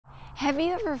Have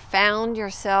you ever found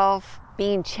yourself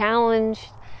being challenged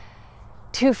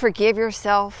to forgive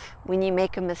yourself when you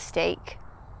make a mistake?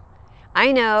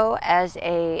 I know as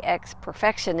an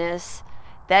ex-perfectionist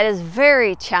that is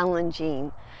very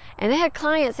challenging, and I had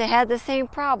clients that had the same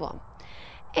problem.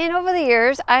 And over the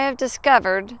years, I have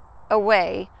discovered a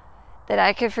way that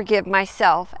I can forgive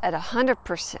myself at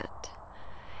 100%.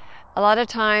 A lot of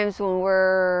times when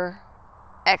we're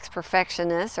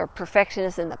ex-perfectionists or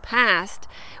perfectionists in the past,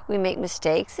 we make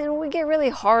mistakes and we get really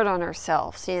hard on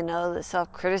ourselves. You know, the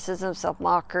self-criticism,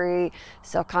 self-mockery,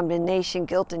 self-condemnation,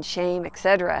 guilt and shame,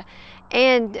 etc.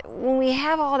 And when we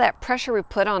have all that pressure we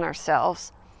put on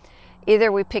ourselves,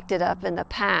 either we picked it up in the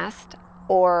past,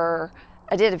 or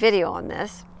I did a video on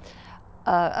this,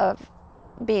 of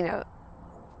being a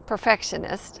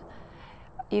perfectionist.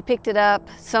 You picked it up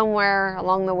somewhere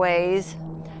along the ways.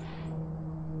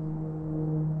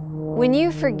 When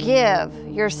you forgive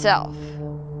yourself,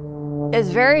 it's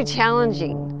very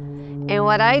challenging. And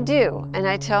what I do, and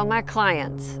I tell my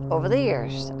clients over the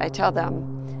years, I tell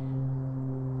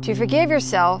them to forgive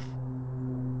yourself.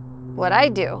 What I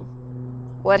do,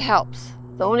 what helps,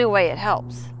 the only way it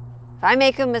helps. If I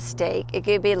make a mistake, it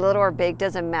could be little or big,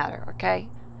 doesn't matter, okay?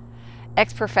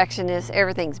 Ex-perfectionists,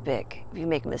 everything's big if you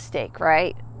make a mistake,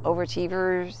 right?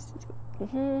 Overachievers.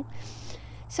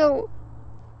 So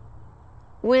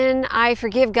when I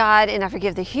forgive God and I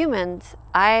forgive the humans,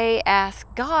 I ask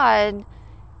God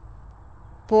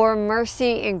for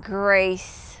mercy and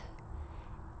grace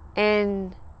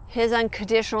and His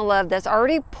unconditional love that's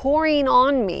already pouring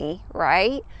on me,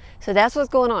 right? So that's what's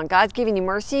going on. God's giving you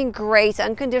mercy and grace,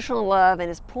 unconditional love,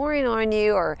 and it's pouring on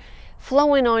you or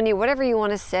flowing on you, whatever you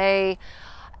want to say.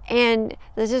 And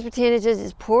let's just pretend it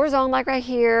just pours on like right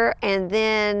here, and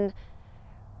then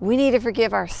we need to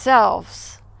forgive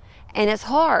ourselves. And it's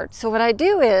hard. So what I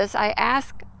do is I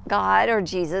ask God or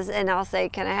Jesus, and I'll say,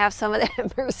 can I have some of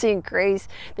that mercy and grace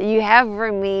that you have for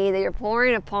me, that you're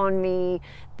pouring upon me,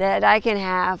 that I can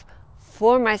have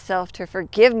for myself to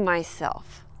forgive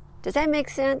myself? Does that make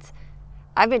sense?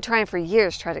 I've been trying for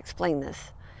years to try to explain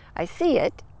this. I see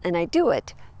it and I do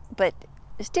it, but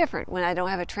it's different when I don't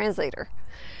have a translator.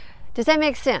 Does that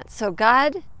make sense? So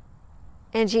God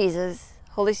and Jesus,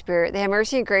 Holy Spirit, they have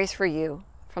mercy and grace for you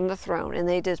from the throne, and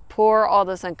they just pour all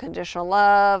this unconditional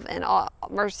love and all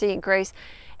mercy and grace.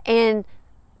 And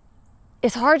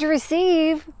it's hard to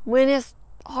receive when it's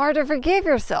hard to forgive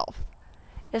yourself.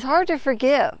 It's hard to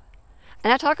forgive.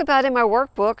 And I talk about it in my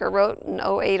workbook I wrote in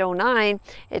 0809.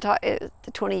 The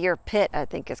 20-year pit, I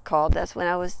think it's called. That's when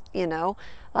I was, a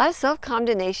lot of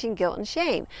self-condemnation, guilt, and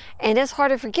shame. And it's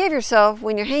hard to forgive yourself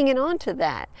when you're hanging on to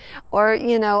that. Or,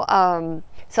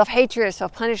 self-hatred,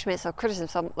 self-punishment,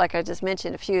 self-criticism, like I just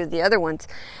mentioned a few of the other ones.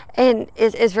 And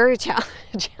it's very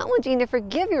challenging to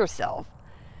forgive yourself.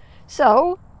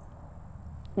 So,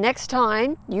 next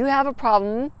time you have a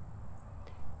problem,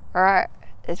 or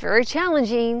it's very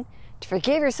challenging to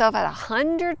forgive yourself at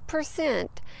 100%,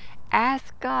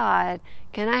 ask God,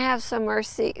 can I have some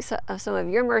mercy, some of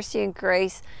your mercy and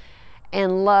grace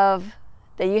and love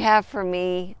that you have for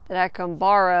me that I can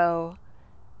borrow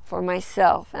for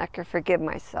myself, and I can forgive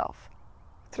myself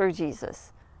through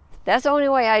Jesus. That's the only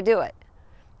way I do it.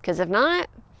 Because if not,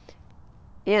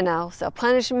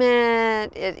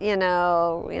 self-punishment,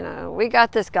 we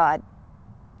got this, God.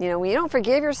 When you don't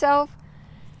forgive yourself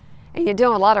and you're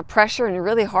doing a lot of pressure and you're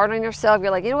really hard on yourself,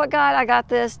 you're like, you know what, God, I got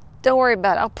this. Don't worry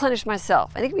about it. I'll punish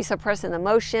myself. And it can be suppressing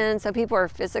emotions. Some people are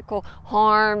physical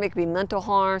harm. It could be mental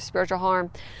harm, spiritual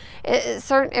harm.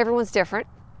 Everyone's different.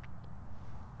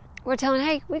 We're telling,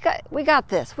 hey, we got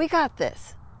this. We got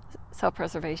this.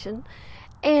 Self-preservation.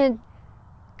 And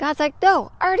God's like,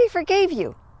 no, I already forgave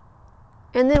you.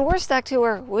 And then we're stuck to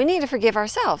where we need to forgive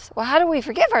ourselves. Well, how do we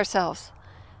forgive ourselves?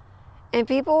 And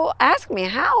people ask me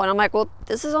how. And I'm like, well,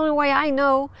 this is the only way I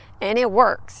know. And it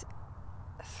works.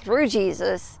 Through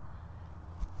Jesus,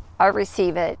 I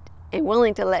receive it and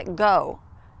willing to let go.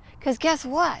 Because guess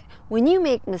what? When you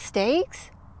make mistakes,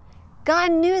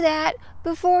 God knew that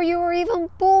before you were even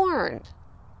born.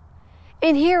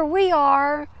 And here we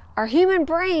are, our human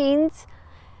brains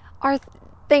are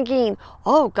thinking,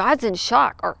 oh, God's in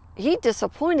shock, or He's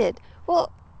disappointed.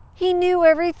 Well, He knew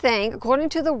everything, according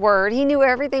to the Word. He knew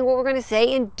everything what we're going to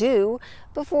say and do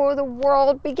before the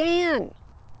world began.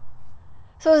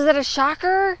 So is that a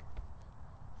shocker?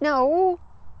 No.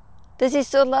 Does He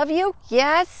still love you?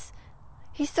 Yes.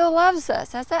 He still loves us.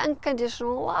 That's that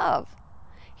unconditional love.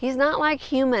 He's not like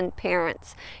human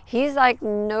parents. He's like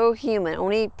no human.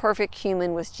 Only perfect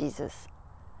human was Jesus.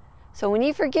 So when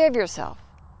you forgive yourself,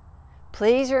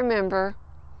 please remember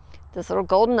this little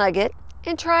golden nugget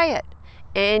and try it.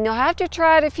 And you'll have to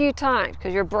try it a few times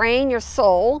because your brain, your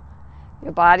soul,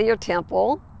 your body, your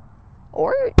temple,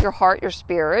 or your heart, your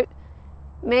spirit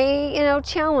may,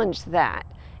 challenge that.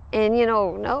 And,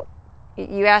 nope.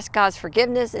 You ask God's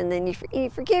forgiveness and then you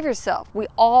forgive yourself. We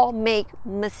all make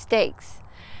mistakes.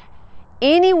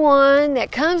 Anyone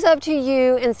that comes up to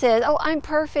you and says, oh, I'm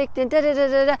perfect and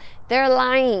da-da-da-da-da, they're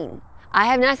lying. I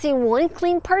have not seen one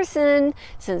clean person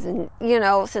since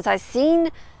I've seen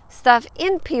stuff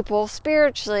in people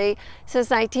spiritually since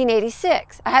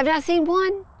 1986. I have not seen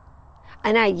one.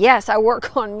 And I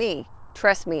work on me.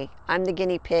 Trust me, I'm the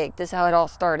guinea pig. This is how it all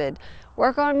started.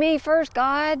 Work on me first,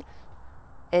 God.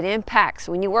 It impacts.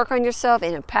 When you work on yourself,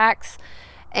 it impacts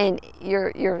and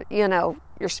your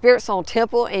spirit, soul,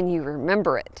 temple, and you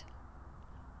remember it.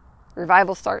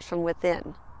 Revival starts from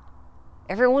within.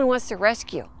 Everyone wants to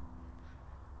rescue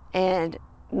and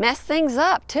mess things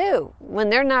up too when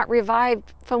they're not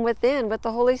revived from within with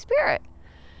the Holy Spirit.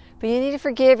 But you need to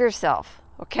forgive yourself,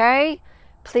 okay?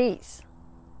 Please.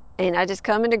 And I just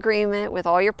come in agreement with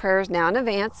all your prayers now in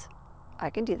advance. I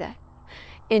can do that.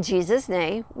 In Jesus'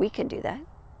 name, we can do that.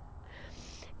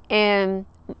 And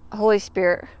Holy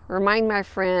Spirit, remind my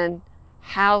friend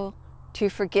how to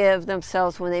forgive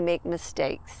themselves when they make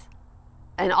mistakes.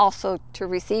 And also to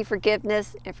receive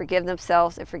forgiveness and forgive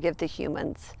themselves and forgive the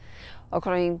humans.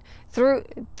 According through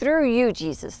you,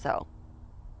 Jesus, though.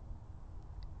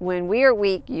 When we are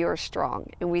weak, you are strong.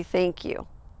 And we thank you.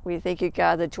 We thank you,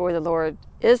 God, the joy of the Lord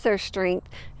is their strength.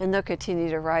 And they'll continue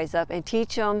to rise up and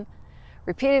teach them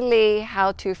repeatedly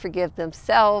how to forgive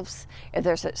themselves. If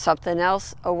there's something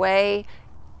else, a way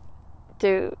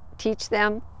to teach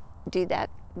them, do that.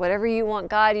 Whatever you want,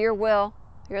 God, your will,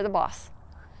 you're the boss.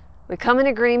 We come in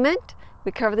agreement.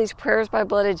 We cover these prayers by the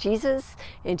blood of Jesus.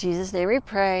 In Jesus' name we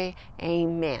pray.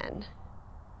 Amen.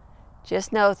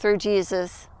 Just know through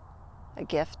Jesus, a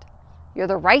gift, you're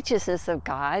the righteousness of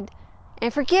God,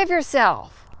 and forgive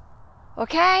yourself.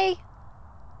 Okay?